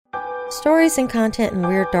Stories and content in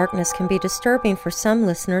Weird Darkness can be disturbing for some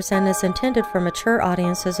listeners and is intended for mature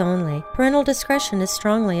audiences only. Parental discretion is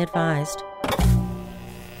strongly advised. The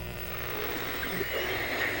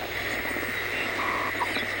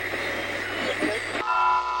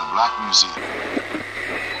Black Museum.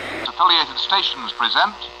 Affiliated stations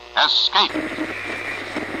present Escape.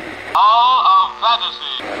 All of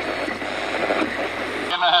Fantasy.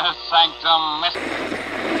 Inner Sanctum.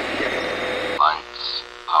 Lights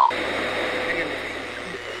out.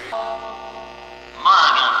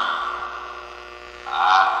 Murder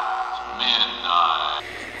at midnight.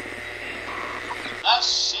 The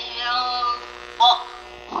Sealed Book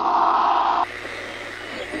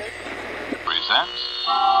presents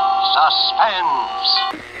Suspense.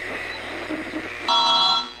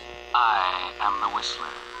 I am the Whistler.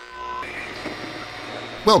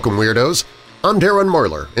 Welcome, Weirdos! I'm Darren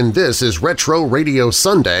Marlar, and this is Retro Radio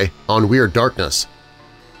Sunday on Weird Darkness.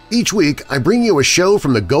 Each week, I bring you a show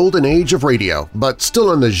from the golden age of radio, but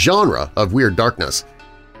still in the genre of Weird Darkness.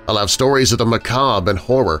 I'll have stories of the macabre and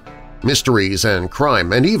horror, mysteries and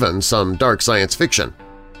crime, and even some dark science fiction.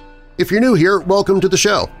 If you're new here, welcome to the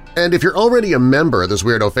show, and if you're already a member of this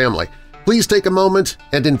weirdo family, please take a moment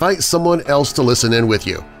and invite someone else to listen in with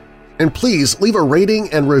you. And please leave a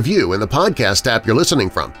rating and review in the podcast app you're listening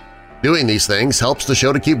from. Doing these things helps the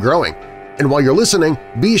show to keep growing. And while you're listening,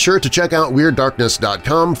 be sure to check out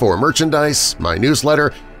WeirdDarkness.com for merchandise, my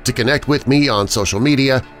newsletter, to connect with me on social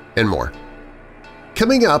media, and more.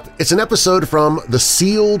 Coming up, it's an episode from The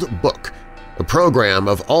Sealed Book, a program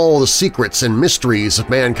of all the secrets and mysteries of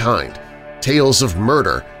mankind, tales of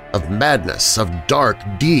murder, of madness, of dark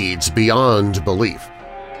deeds beyond belief.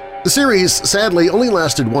 The series sadly only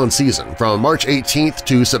lasted one season, from March 18th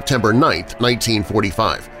to September 9th,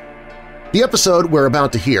 1945. The episode we're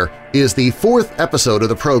about to hear is the fourth episode of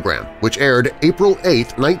the program, which aired April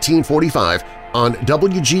 8, 1945 on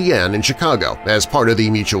WGN in Chicago as part of the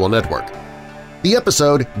Mutual Network. The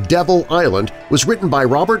episode, Devil Island, was written by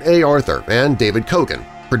Robert A. Arthur and David Kogan,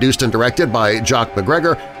 produced and directed by Jock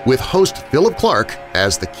McGregor, with host Philip Clark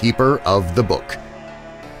as the keeper of the book.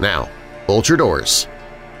 Now, bolt your doors,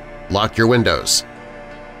 lock your windows,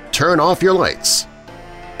 turn off your lights,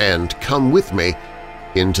 and come with me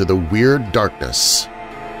into the Weird Darkness.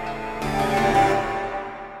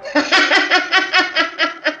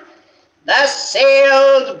 The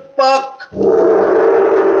Sealed Book.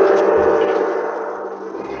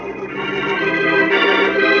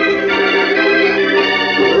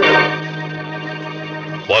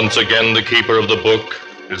 Once again, the keeper of the book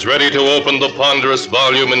is ready to open the ponderous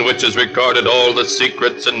volume in which is recorded all the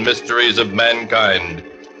secrets and mysteries of mankind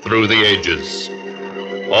through the ages.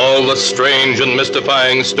 All the strange and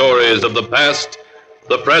mystifying stories of the past,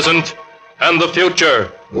 the present, and the future.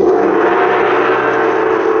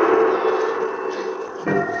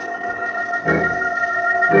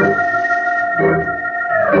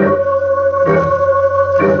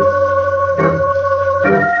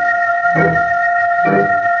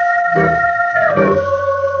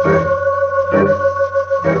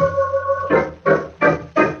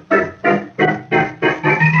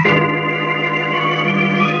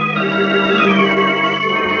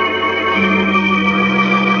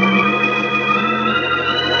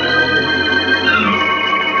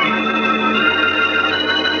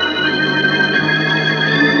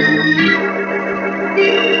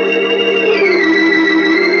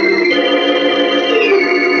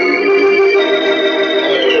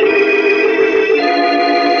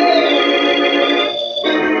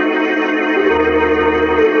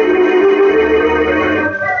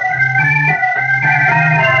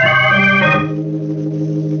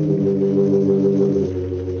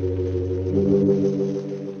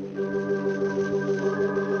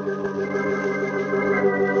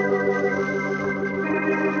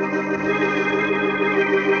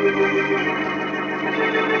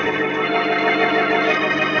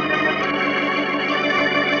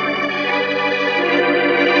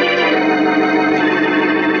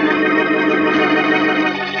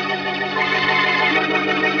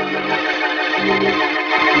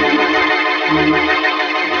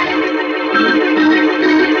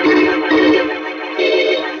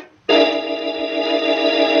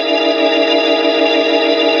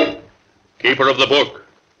 Keeper of the book,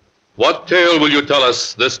 what tale will you tell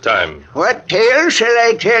us this time? What tale shall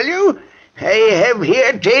I tell you? I have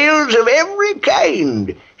here tales of every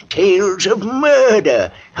kind. Tales of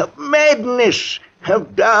murder, of madness,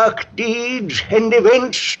 of dark deeds and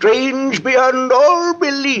events strange beyond all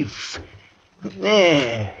belief.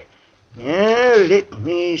 Now, let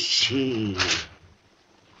me see.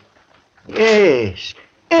 Yes,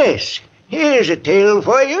 here's a tale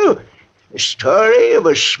for you. The story of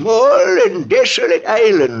a small and desolate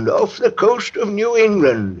island off the coast of New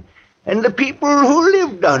England and the people who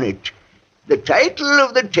lived on it. The title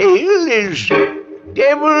of the tale is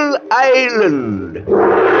Devil Island.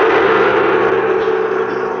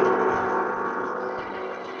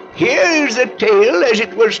 Here is the tale as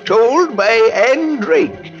it was told by Anne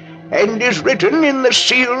Drake and is written in the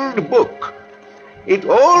sealed book. It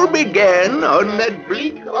all began on that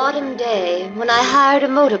bleak autumn day when I hired a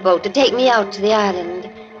motorboat to take me out to the island,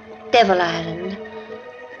 Devil Island.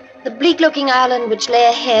 The bleak-looking island which lay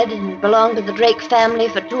ahead and belonged to the Drake family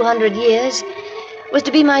for 200 years was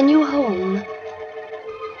to be my new home.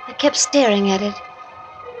 I kept staring at it,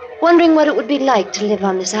 wondering what it would be like to live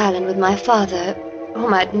on this island with my father,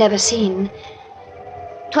 whom I'd never seen.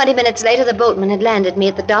 20 minutes later, the boatman had landed me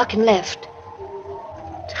at the dock and left.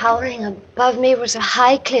 Towering above me was a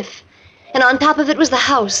high cliff, and on top of it was the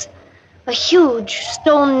house, a huge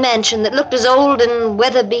stone mansion that looked as old and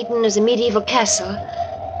weather-beaten as a medieval castle.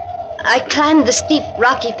 I climbed the steep,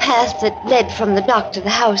 rocky path that led from the dock to the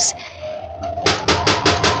house.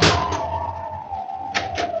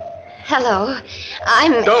 Hello,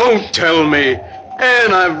 I'm... Don't tell me.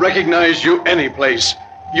 Anne, I've recognized you any place.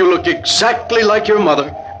 You look exactly like your mother.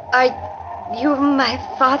 Are you my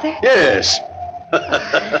father? Yes.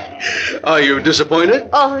 Are you disappointed?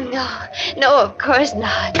 Oh, no. No, of course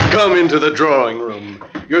not. Come into the drawing room.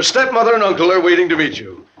 Your stepmother and uncle are waiting to meet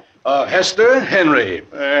you. Hester, Henry.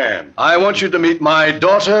 Anne. I want you to meet my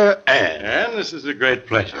daughter, Anne. Anne, this is a great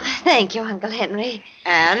pleasure. Thank you, Uncle Henry.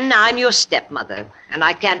 Anne, I'm your stepmother, and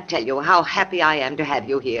I can't tell you how happy I am to have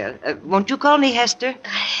you here. Won't you call me Hester?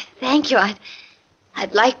 Thank you.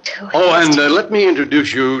 I'd like to. Oh, and let me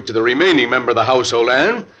introduce you to the remaining member of the household,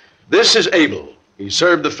 Anne. This is Abel. He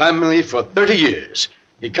served the family for 30 years.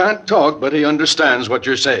 He can't talk, but he understands what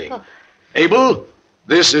you're saying. Oh. Abel,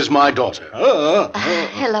 this is my daughter.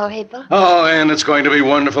 Hello, Abel. Oh, Anne, it's going to be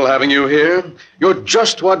wonderful having you here. You're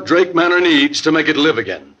just what Drake Manor needs to make it live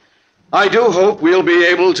again. I do hope we'll be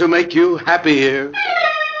able to make you happy here.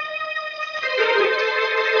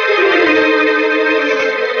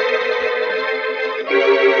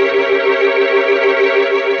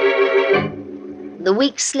 The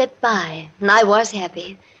weeks slipped by, and I was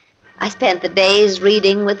happy. I spent the days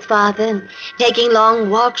reading with Father and taking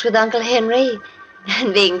long walks with Uncle Henry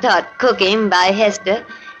and being taught cooking by Hester.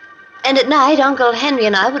 And at night, Uncle Henry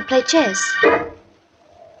and I would play chess.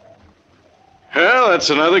 Well,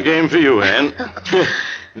 that's another game for you, Anne.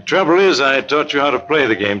 The trouble is, I taught you how to play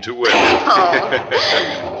the game too well. Oh.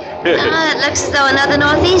 It looks as though another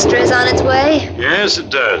northeaster is on its way. Yes,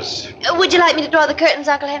 it does. Would you like me to draw the curtains,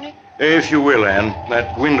 Uncle Henry? If you will, Anne.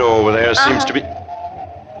 That window over there seems to be...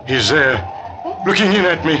 He's there, looking in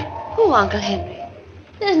at me. Who, Uncle Henry?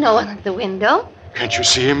 There's no one at the window. Can't you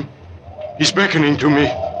see him? He's beckoning to me.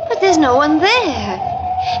 But there's no one there.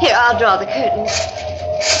 Here, I'll draw the curtains.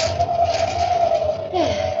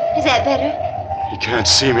 There. Is that better? He can't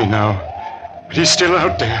see me now, but he's still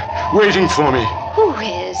out there, waiting for me. Who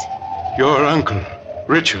is? Your uncle,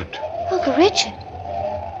 Richard. Uncle Richard?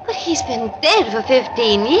 But he's been dead for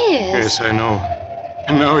 15 years. Yes, I know.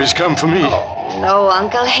 And now he's come for me. Oh, no,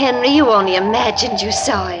 Uncle Henry, you only imagined you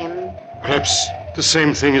saw him. Perhaps the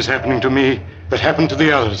same thing is happening to me that happened to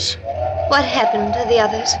the others. What happened to the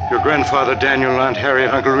others? Your grandfather, Daniel, Aunt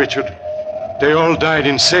Harriet, Uncle Richard. They all died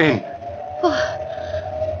insane.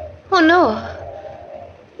 Oh, no.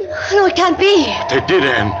 No, it can't be. They did,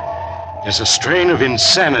 Anne. There's a strain of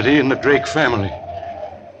insanity in the Drake family.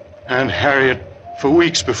 Aunt Harriet, for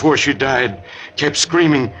weeks before she died, kept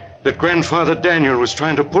screaming that Grandfather Daniel was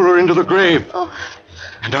trying to pull her into the grave. Oh.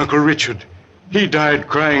 And Uncle Richard, he died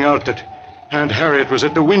crying out that Aunt Harriet was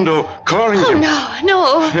at the window calling him. Oh,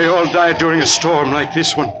 no. They all died during a storm like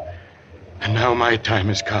this one. And now my time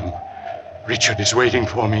has come. Richard is waiting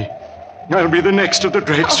for me. I'll be the next of the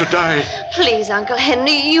Drakes to die. Please, Uncle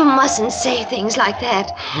Henry, you mustn't say things like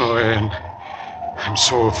that. Oh, Anne, I'm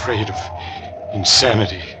so afraid of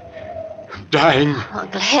insanity. Of dying.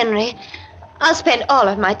 Uncle Henry, I'll spend all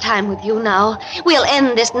of my time with you now. We'll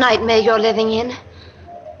end this nightmare you're living in.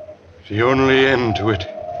 The only end to it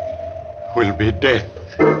will be death.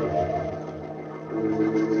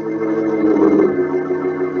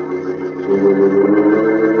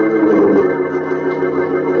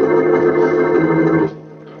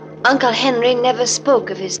 Uncle Henry never spoke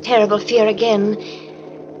of his terrible fear again.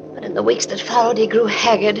 But in the weeks that followed, he grew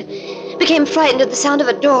haggard, became frightened at the sound of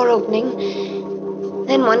a door opening.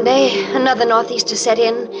 Then one day, another northeaster set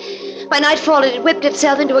in. By nightfall, it had whipped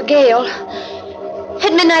itself into a gale.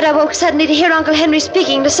 At midnight, I woke suddenly to hear Uncle Henry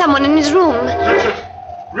speaking to someone in his room.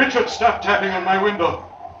 Richard, stop tapping on my window.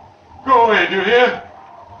 Go away, do you hear?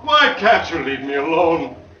 Why can't you leave me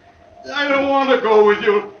alone? I don't want to go with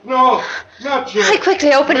you. No, not you. I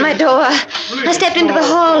quickly opened my door. I stepped into the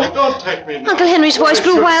hall. Don't take me now. Uncle Henry's voice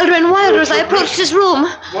grew wilder and wilder as I approached his room.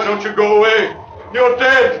 Why don't you go away? You're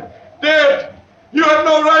dead. Dead. You have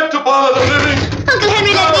no right to bother the living. Uncle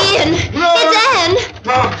Henry, let me in. No. It's Anne.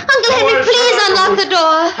 No. Uncle Henry, please unlock the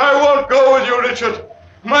door. I won't go with you, Richard.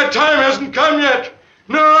 My time hasn't come yet.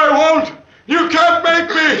 No, I won't. You can't make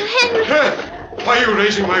me. Henry. Why are you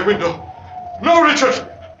raising my window? No, Richard.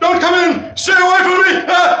 Don't come in. Stay away from me.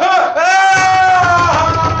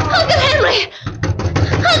 Uncle Henry.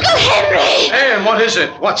 Uncle Henry. Anne, what is it?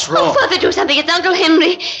 What's wrong? Oh, Father, do something. It's Uncle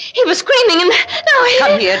Henry. He was screaming and now he...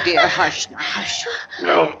 Come here, dear. Hush now, hush.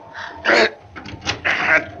 No.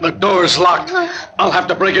 The door's locked. I'll have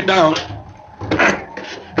to break it down.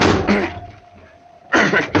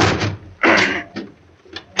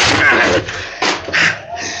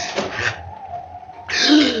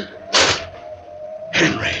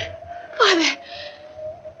 Henry.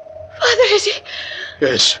 Father, is he...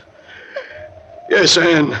 Yes. Yes,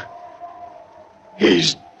 Anne.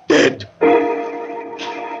 He's dead.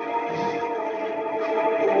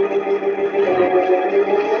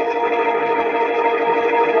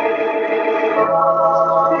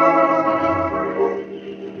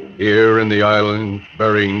 Here in the island,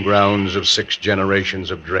 burying grounds of 6 generations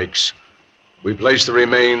of Drakes, we place the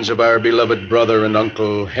remains of our beloved brother and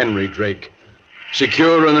uncle, Henry Drake,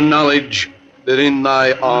 secure in the knowledge that in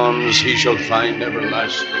thy arms he shall find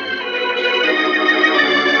everlasting.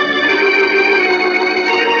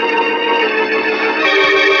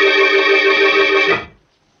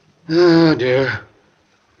 Ah, dear.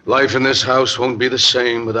 Life in this house won't be the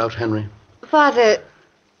same without Henry. Father,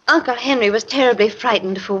 Uncle Henry was terribly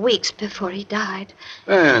frightened for weeks before he died.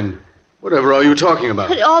 Anne, whatever are you talking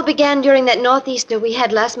about? It all began during that northeaster we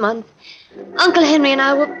had last month. Uncle Henry and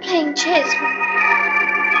I were playing chess.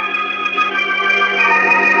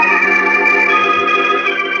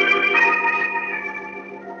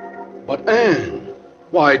 But Anne,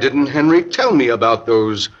 why didn't Henry tell me about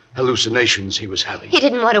those hallucinations he was having? He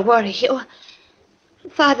didn't want to worry you.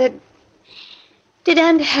 Father, did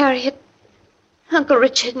Aunt Harriet, Uncle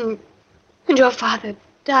Richard, and your father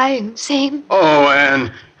die in the same? Oh,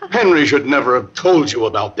 Anne, Henry should never have told you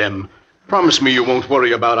about them. Promise me you won't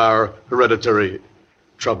worry about our hereditary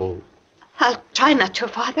trouble. I'll try not to,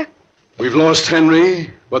 Father. We've lost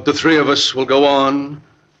Henry, but the 3 of us will go on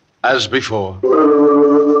as before.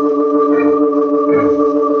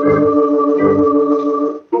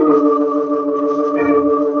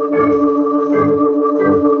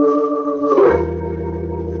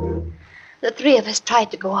 The 3 of us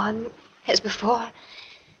tried to go on as before,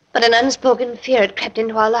 but an unspoken fear had crept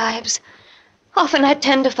into our lives. Often I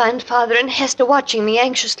turned to find Father and Hester watching me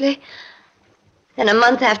anxiously. Then a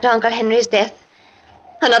month after Uncle Henry's death,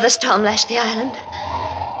 another storm lashed the island.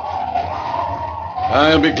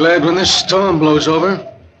 I'll be glad when this storm blows over.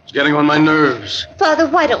 It's getting on my nerves. Father,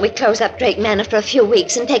 why don't we close up Drake Manor for a few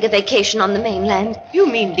weeks and take a vacation on the mainland? You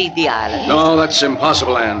mean leave the island? No, that's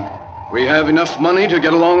impossible, Anne. We have enough money to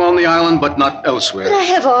get along on the island, but not elsewhere. But I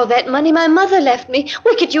have all that money my mother left me.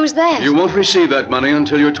 We could use that. You won't receive that money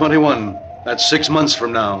until you're 21. That's 6 months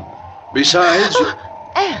from now. Besides...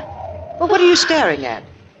 Anne, well, what are you staring at?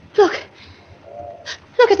 Look.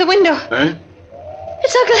 Look at the window. Eh?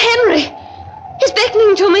 It's Uncle Henry. He's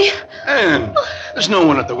beckoning to me. Anne, there's no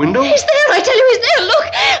one at the window. He's there. I tell you, he's there. Look.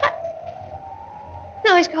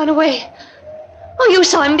 Now he's gone away. Oh, you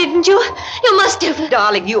saw him, didn't you? You must have.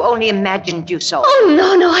 Darling, you only imagined you saw him.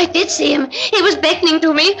 Oh, no, I did see him. He was beckoning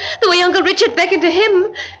to me, the way Uncle Richard beckoned to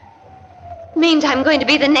him. Means I'm going to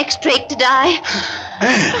be the next Drake to die.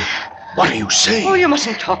 Anne, what are you saying? Oh, you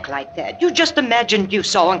mustn't talk like that. You just imagined you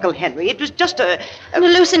saw Uncle Henry. It was just an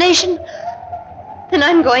hallucination. Then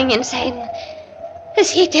I'm going insane.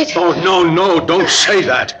 As he did. Oh, no, don't say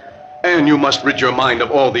that. Anne, you must rid your mind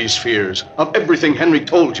of all these fears, of everything Henry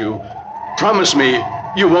told you. Promise me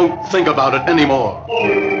you won't think about it anymore.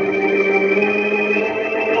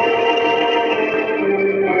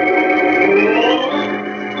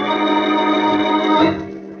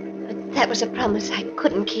 But that was a promise I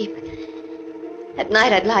couldn't keep. At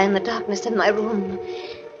night I'd lie in the darkness of my room,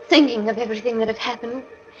 thinking of everything that had happened,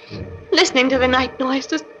 listening to the night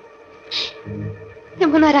noises.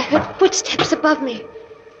 And one night I heard footsteps above me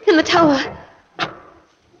in the tower.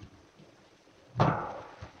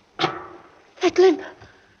 That limp.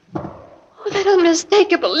 Oh, that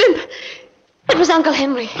unmistakable limp. It was Uncle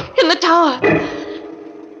Henry in the tower.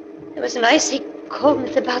 There was an icy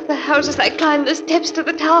coldness about the house as I climbed the steps to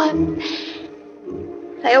the tower.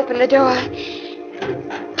 I opened the door.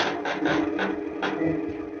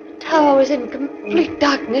 tower was in complete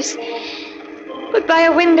darkness. But by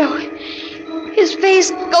a window, his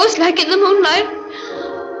face ghost-like in the moonlight,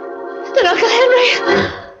 stood Uncle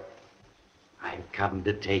Henry. I've come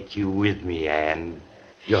to take you with me, Anne.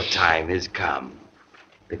 Your time has come.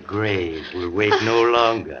 The grave will wait no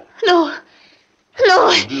longer. No.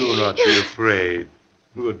 Do not be afraid.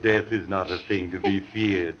 Your death is not a thing to be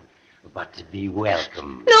feared, but to be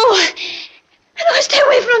welcomed. No, stay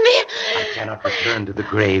away from me. I cannot return to the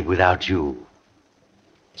grave without you.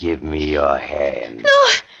 Give me your hand. No.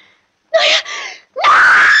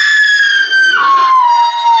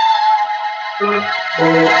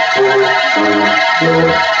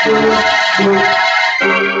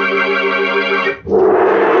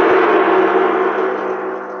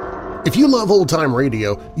 If you love old-time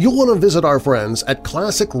radio, you'll want to visit our friends at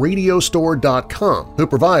ClassicRadiostore.com, who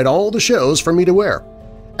provide all the shows for me to air.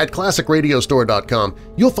 At ClassicRadiostore.com,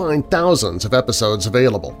 you'll find thousands of episodes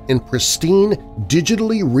available in pristine,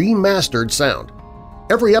 digitally remastered sound.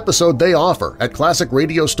 Every episode they offer at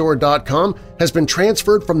ClassicRadiostore.com has been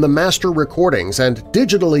transferred from the master recordings and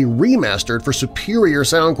digitally remastered for superior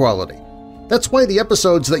sound quality. That's why the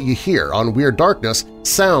episodes that you hear on Weird Darkness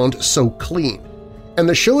sound so clean. And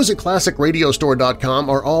the shows at ClassicRadiostore.com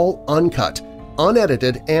are all uncut,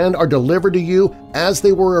 unedited, and are delivered to you as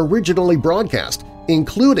they were originally broadcast,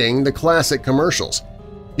 including the classic commercials.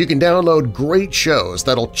 You can download great shows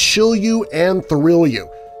that'll chill you and thrill you,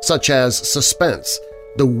 such as Suspense,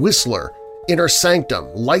 The Whistler, Inner Sanctum,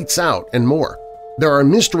 Lights Out, and more. There are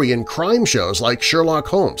mystery and crime shows like Sherlock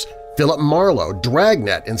Holmes, Philip Marlowe,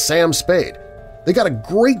 Dragnet, and Sam Spade. They got a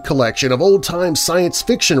great collection of old-time science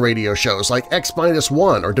fiction radio shows like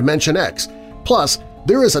X-1 or Dimension X. Plus,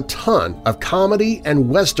 there is a ton of comedy and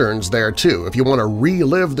westerns there too if you want to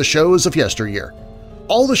relive the shows of yesteryear.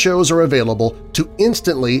 All the shows are available to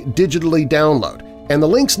instantly digitally download, and the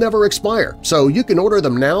links never expire, so you can order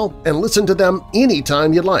them now and listen to them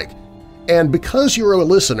anytime you'd like. And because you're a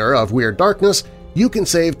listener of Weird Darkness, you can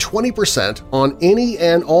save 20% on any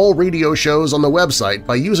and all radio shows on the website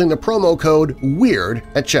by using the promo code WEIRD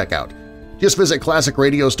at checkout. Just visit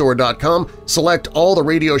ClassicRadiostore.com, select all the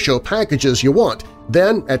radio show packages you want,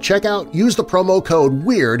 then at checkout use the promo code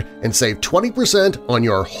WEIRD and save 20% on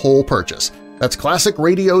your whole purchase. That's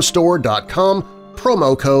ClassicRadiostore.com,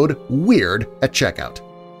 promo code WEIRD at checkout.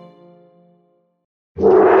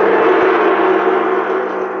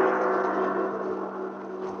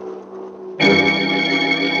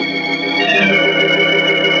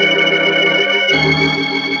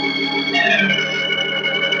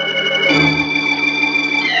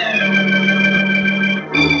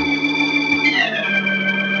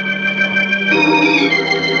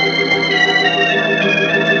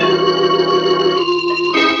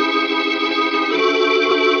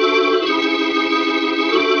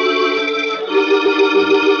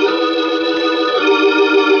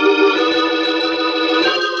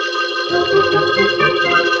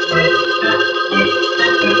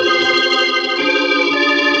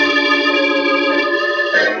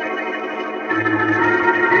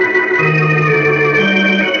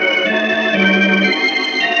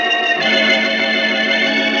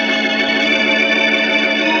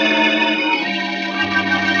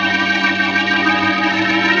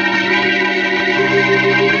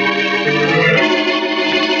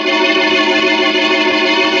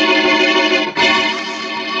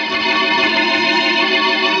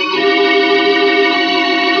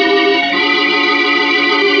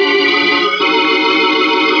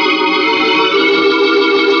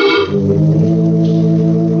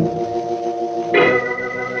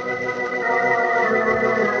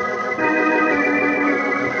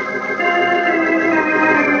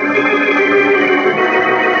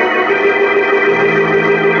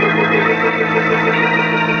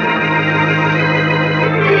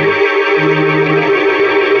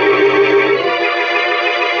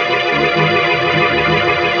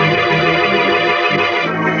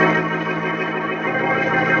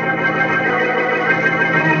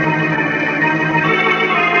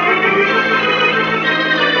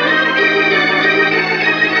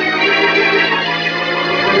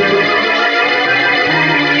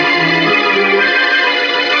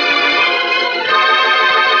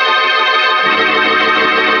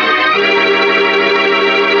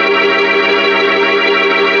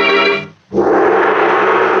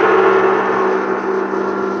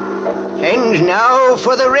 And now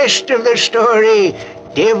for the rest of the story,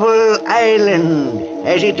 Devil Island,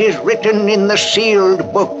 as it is written in the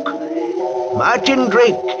sealed book. Martin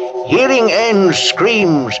Drake, hearing Anne's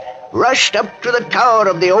screams, rushed up to the tower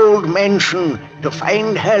of the old mansion to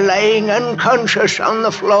find her lying unconscious on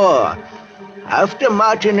the floor. After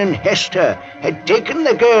Martin and Hester had taken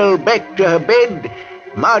the girl back to her bed,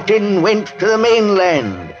 Martin went to the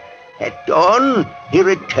mainland. At dawn, he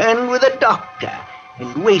returned with a doctor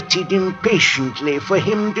and waited impatiently for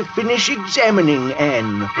him to finish examining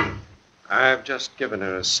Anne. I've just given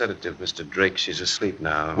her a sedative, Mr. Drake. She's asleep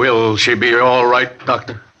now. Will she be all right,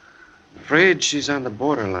 Doctor? Afraid she's on the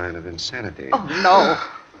borderline of insanity. Oh, no.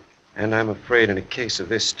 And I'm afraid in a case of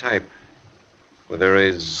this type, where there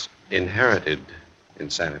is inherited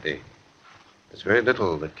insanity, there's very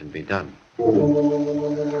little that can be done.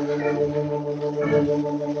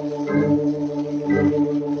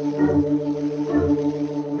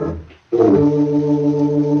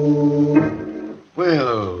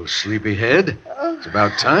 Well, sleepyhead, it's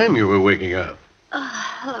about time you were waking up.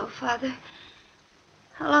 Hello, Father.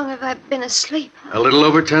 How long have I been asleep? A little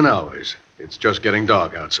over 10 hours. It's just getting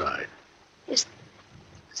dark outside. Is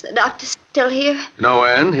the doctor still here? No,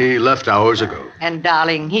 Anne, he left hours ago. And,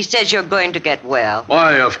 darling, he says you're going to get well.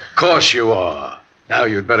 Why, of course you are. Now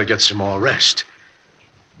you'd better get some more rest.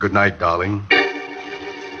 Good night, darling.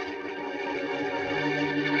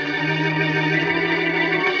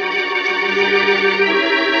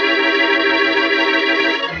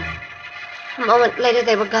 A moment later,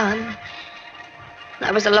 they were gone.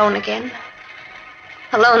 I was alone again.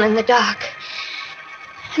 Alone in the dark.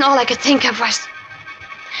 And all I could think of was...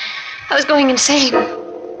 I was going insane.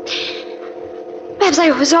 Perhaps I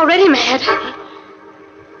was already mad.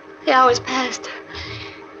 The hours passed.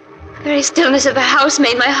 The very stillness of the house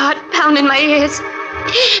made my heart pound in my ears.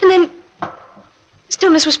 And then... the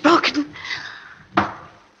stillness was broken.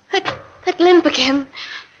 That limp again.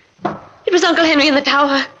 It was Uncle Henry in the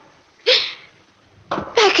tower.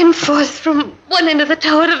 Back and forth from one end of the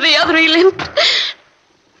tower to the other he limped.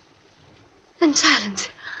 Then silence.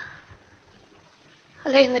 I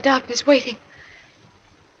lay in the darkness waiting.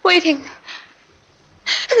 Waiting.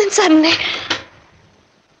 And then suddenly,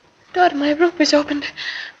 the door to my room was opened.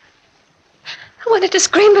 I wanted to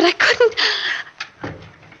scream, but I couldn't.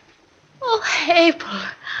 Oh, Abel.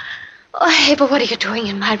 Oh, Abel, what are you doing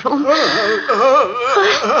in my room?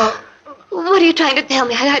 What are you trying to tell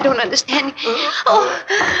me? I don't understand.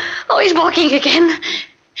 Oh, he's walking again.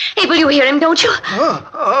 Abel, you hear him, don't you?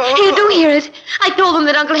 You do hear it. I told them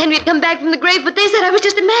that Uncle Henry had come back from the grave, but they said I was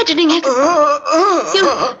just imagining it.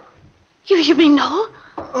 You mean no?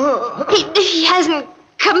 He hasn't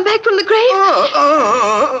come back from the grave?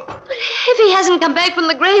 But if he hasn't come back from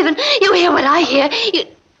the grave and you hear what I hear,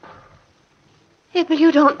 Abel,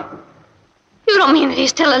 you don't mean that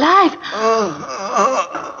he's still alive.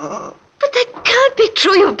 But that can't be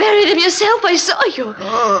true. You buried him yourself. I saw you.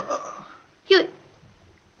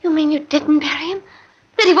 You mean you didn't bury him?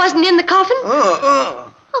 That he wasn't in the coffin?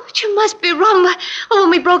 Oh, but you must be wrong. When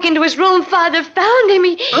we broke into his room, Father found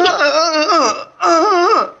him.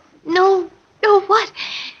 No, what?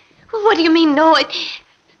 What do you mean, no?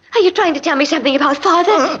 Are you trying to tell me something about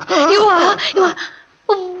Father? You are.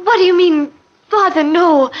 What do you mean, Father,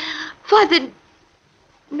 no? Father,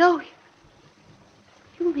 no.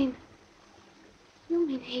 You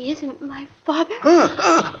mean he isn't my father?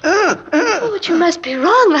 Oh, but you must be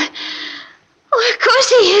wrong. Of course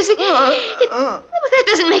he is. That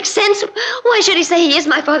doesn't make sense. Why should he say he is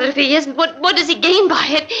my father if he isn't? What does he gain by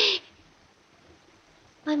it?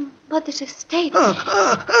 My mother's estate.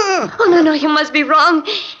 Oh, no, you must be wrong.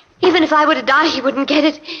 Even if I were to die, he wouldn't get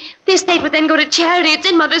it. The estate would then go to charity. It's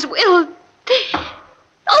in Mother's will.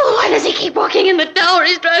 Oh, why does he keep walking in the tower?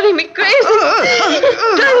 He's driving me crazy. He's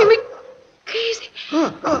driving me crazy.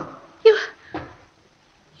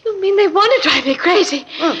 You mean they want to drive me crazy?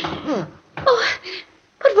 Oh,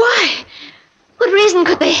 but why? What reason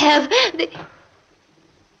could they have?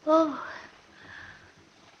 Oh,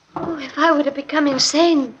 if I were to become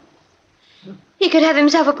insane, he could have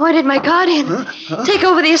himself appointed my guardian, take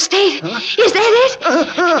over the estate. Is that it?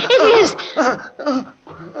 It is.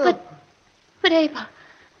 But Abel,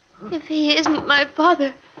 if he isn't my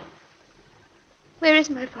father, where is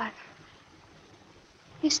my father?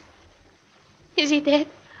 Is he dead?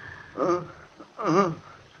 You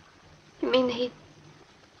mean he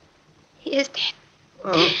is dead?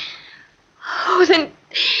 Oh, then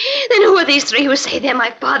who are these three who say they're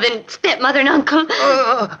my father and stepmother and uncle?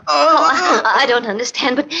 I don't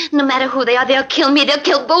understand, but no matter who they are, they'll kill me. They'll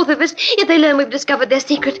kill both of us if they learn we've discovered their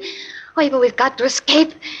secret. Oh, but we've got to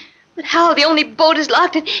escape. But how? The only boat is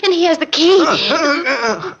locked and he has the key.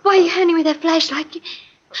 Why are you handing me that flashlight?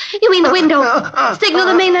 You mean the window? Signal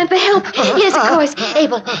the mainland for help. Yes, of course.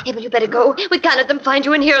 Abel, you better go. We can't let them find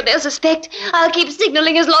you in here or they'll suspect. I'll keep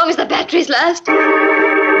signaling as long as the batteries last.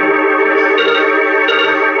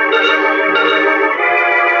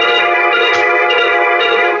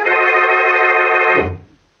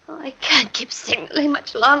 delay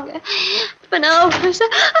much longer. It's been hours.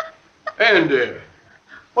 Anne, dear,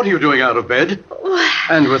 what are you doing out of bed?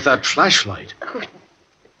 And with that flashlight?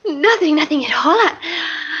 Nothing at all.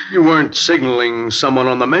 You weren't signaling someone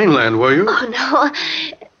on the mainland, were you? Oh, no.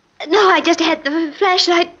 No, I just had the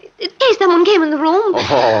flashlight in case someone came in the room.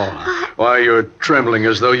 Oh, why, you're trembling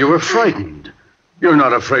as though you were frightened. You're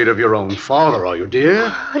not afraid of your own father, are you,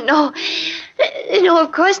 dear? Oh, no. No,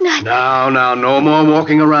 of course not. Now, no more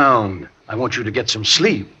walking around. I want you to get some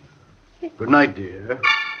sleep. Good night, dear.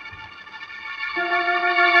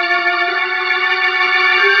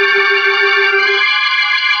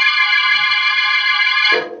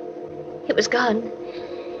 He was gone,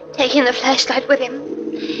 taking the flashlight with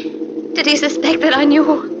him. Did he suspect that I knew?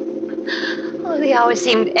 Oh, the hours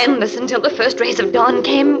seemed endless until the first rays of dawn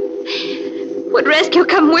came. Would rescue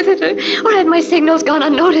come with it, or had my signals gone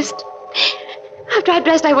unnoticed? After I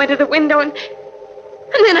dressed, I went to the window, and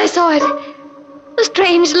then I saw it. A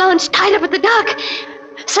strange launch tied up at the dock.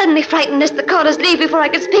 Suddenly frightened as the callers leave before I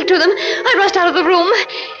could speak to them, I rushed out of the room.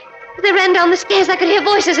 As they ran down the stairs, I could hear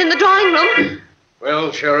voices in the drawing room.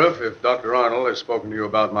 Well, Sheriff, if Dr. Arnold has spoken to you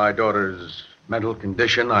about my daughter's mental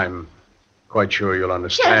condition, I'm quite sure you'll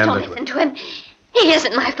understand. Sheriff, don't listen to him. He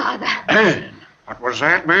isn't my father. Anne! What was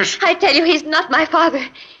that, miss? I tell you, he's not my father.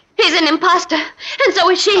 He's an imposter, and so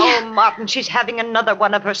is she. Oh, Martin, she's having another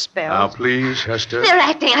one of her spells. Now, please, Hester. They're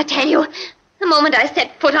acting, I tell you. The moment I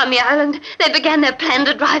set foot on the island, they began their plan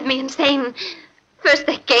to drive me insane. First,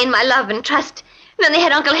 they gained my love and trust. Then they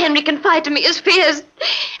had Uncle Henry confide to me his fears.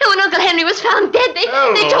 And when Uncle Henry was found dead, they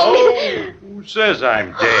told me that... Who says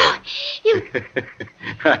I'm dead?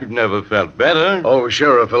 I've never felt better. Oh,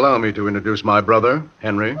 Sheriff, allow me to introduce my brother,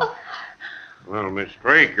 Henry. Well, Miss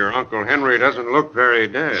Drake, your Uncle Henry doesn't look very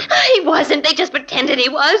dead. He wasn't. They just pretended he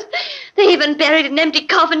was. They even buried an empty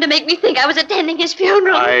coffin to make me think I was attending his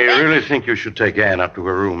funeral. I really think you should take Anne up to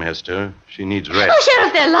her room, Hester. She needs rest. Oh,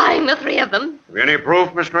 Sheriff, they're lying, the three of them. Have you any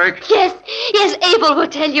proof, Miss Drake? Yes, Abel will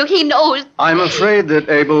tell you. He knows. I'm afraid that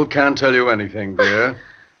Abel can't tell you anything, dear.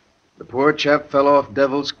 The poor chap fell off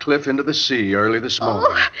Devil's Cliff into the sea early this morning.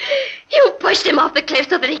 Oh, you pushed him off the cliff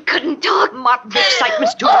so that he couldn't talk. Martin, the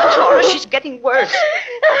excitement's too much for her. She's getting worse.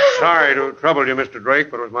 Sorry to trouble you, Mr. Drake,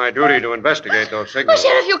 but it was my duty to investigate those signals. Oh,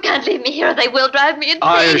 Sheriff, you can't leave me here or they will drive me insane.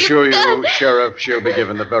 I assure you, Sheriff, she'll be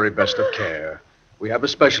given the very best of care. We have a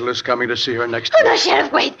specialist coming to see her next week. Oh, no,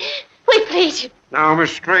 Sheriff, wait. Wait, please. Now,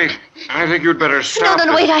 Miss Drake, I think you'd better stop.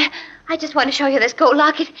 No, wait. I just want to show you this gold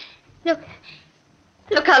locket. Look,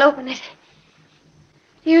 I'll open it.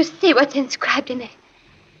 Do you see what's inscribed in it?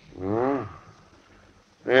 Oh,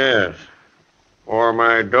 yes. For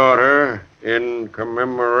my daughter, in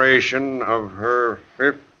commemoration of her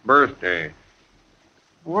 5th birthday.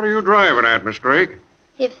 What are you driving at, Miss Drake?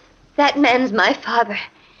 If that man's my father,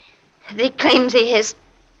 as he claims he is,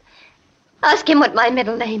 ask him what my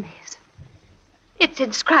middle name is. It's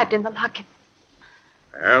inscribed in the locket.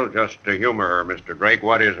 Well, just to humor her, Mr. Drake,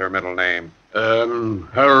 what is her middle name?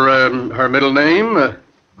 Her middle name?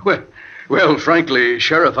 Well, frankly,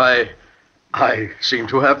 Sheriff, I seem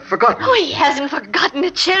to have forgotten. Oh, he hasn't forgotten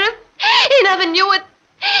it, Sheriff. He never knew it.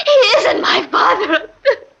 He isn't my father.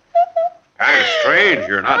 Kind of strange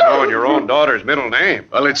you're not knowing your own daughter's middle name.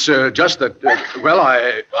 Well, it's just that,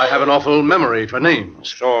 I have an awful memory for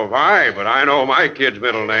names. So have I, but I know my kid's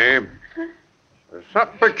middle name. There's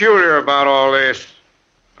something peculiar about all this.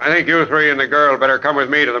 I think you three and the girl better come with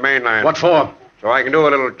me to the mainland. What for? So I can do a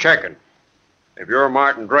little checking. If you're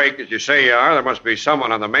Martin Drake, as you say you are, there must be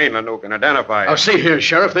someone on the mainland who can identify you. Now, see here,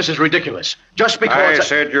 Sheriff, this is ridiculous. Just because... I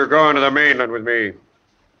said you're going to the mainland with me.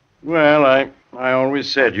 Well, I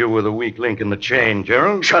always said you were the weak link in the chain,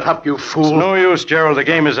 Gerald. Shut up, you fool. It's no use, Gerald. The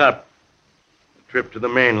game is up. The trip to the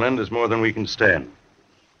mainland is more than we can stand.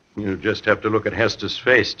 You just have to look at Hester's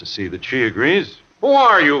face to see that she agrees. Who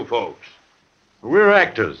are you folks? We're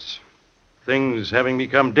actors. Things having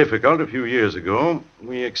become difficult a few years ago,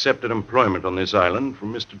 we accepted employment on this island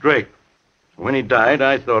from Mr. Drake. When he died,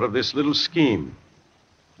 I thought of this little scheme.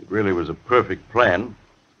 It really was a perfect plan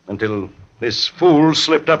until this fool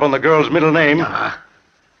slipped up on the girl's middle name.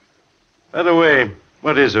 By the way,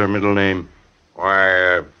 what is her middle name?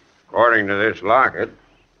 Why, according to this locket,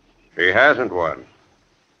 she hasn't one.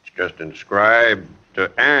 It's just inscribed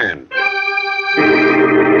to Anne.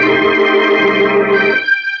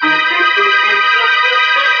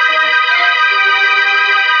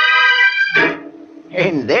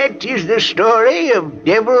 And that is the story of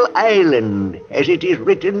Devil Island, as it is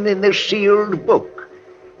written in the sealed book.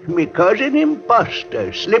 Because an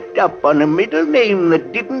imposter slipped up on a middle name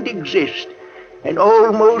that didn't exist, an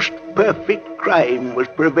almost perfect crime was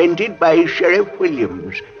prevented by Sheriff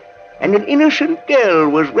Williams. and an innocent girl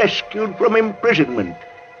was rescued from imprisonment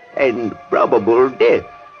and probable death.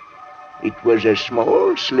 It was a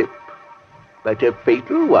small slip, but a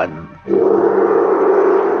fatal one.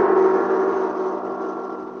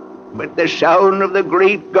 But the sound of the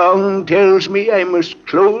great gong tells me I must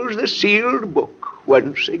close the sealed book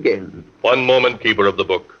once again. One moment, Keeper of the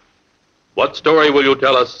Book. What story will you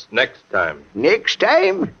tell us next time? Next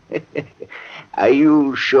time? Are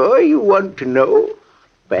you sure you want to know?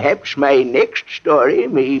 Perhaps my next story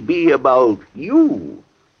may be about you.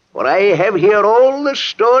 For I have here all the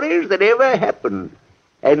stories that ever happened,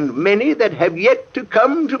 and many that have yet to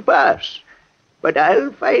come to pass. But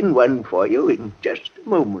I'll find one for you in just a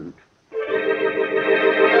moment.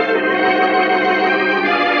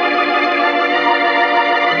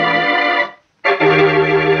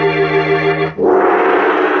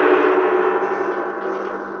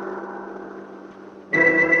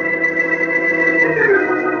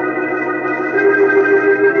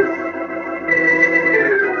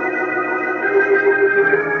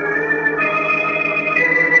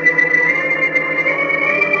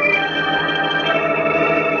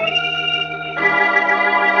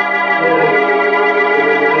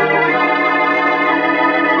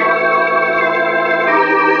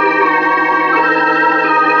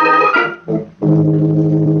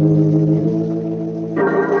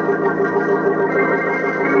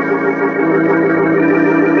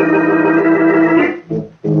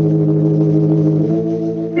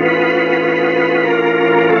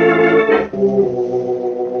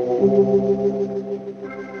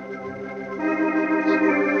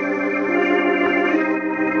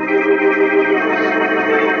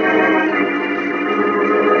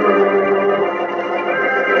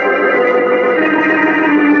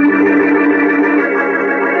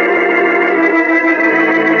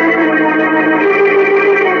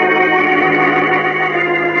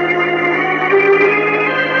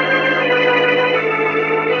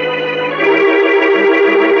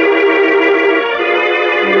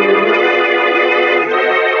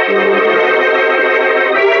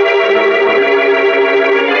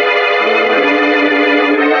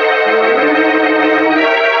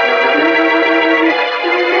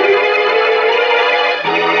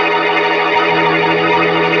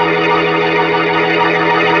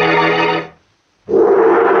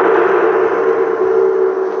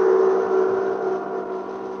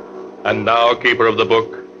 And now, Keeper of the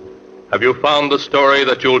Book, have you found the story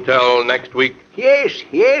that you'll tell next week?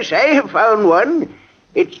 Yes, I have found one.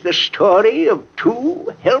 It's the story of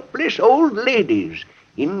two helpless old ladies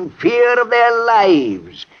in fear of their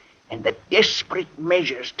lives and the desperate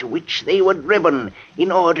measures to which they were driven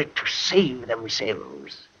in order to save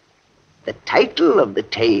themselves. The title of the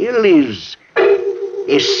tale is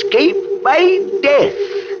Escape by Death.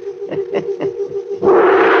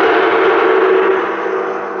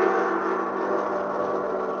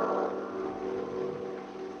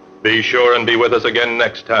 Be sure and be with us again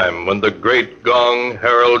next time when the great gong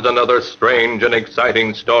heralds another strange and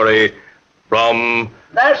exciting story from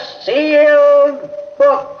The Sealed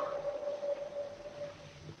Book.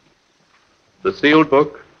 The Sealed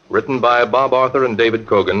Book, written by Bob Arthur and David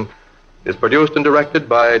Cogan, is produced and directed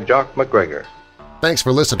by Jock McGregor. Thanks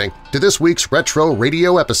for listening to this week's retro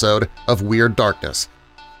radio episode of Weird Darkness.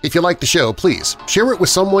 If you like the show, please share it with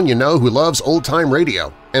someone you know who loves old-time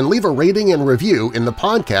radio and leave a rating and review in the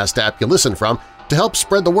podcast app you listen from to help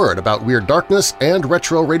spread the word about Weird Darkness and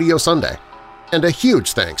Retro Radio Sunday. And a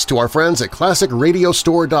huge thanks to our friends at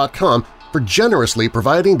ClassicRadiostore.com for generously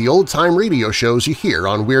providing the old-time radio shows you hear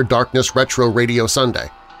on Weird Darkness Retro Radio Sunday.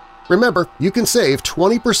 Remember, you can save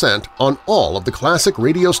 20% on all of the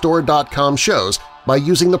ClassicRadiostore.com shows by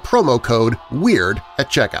using the promo code WEIRD at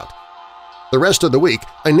checkout. The rest of the week,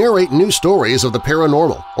 I narrate new stories of the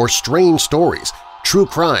paranormal or strange stories, true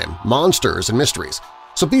crime, monsters, and mysteries,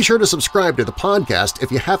 so be sure to subscribe to the podcast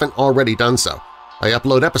if you haven't already done so. I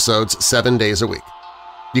upload episodes 7 days a week.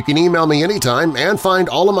 You can email me anytime and find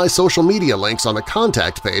all of my social media links on the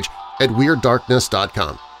contact page at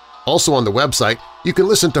WeirdDarkness.com. Also on the website, you can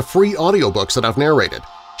listen to free audiobooks that I've narrated,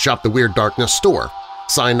 shop the Weird Darkness store,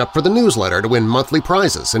 sign up for the newsletter to win monthly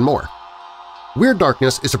prizes, and more. Weird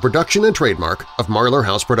Darkness is a production and trademark of Marlar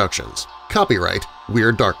House Productions. Copyright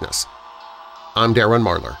Weird Darkness. I'm Darren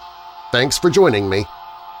Marlar. Thanks for joining me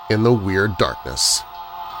in the Weird Darkness.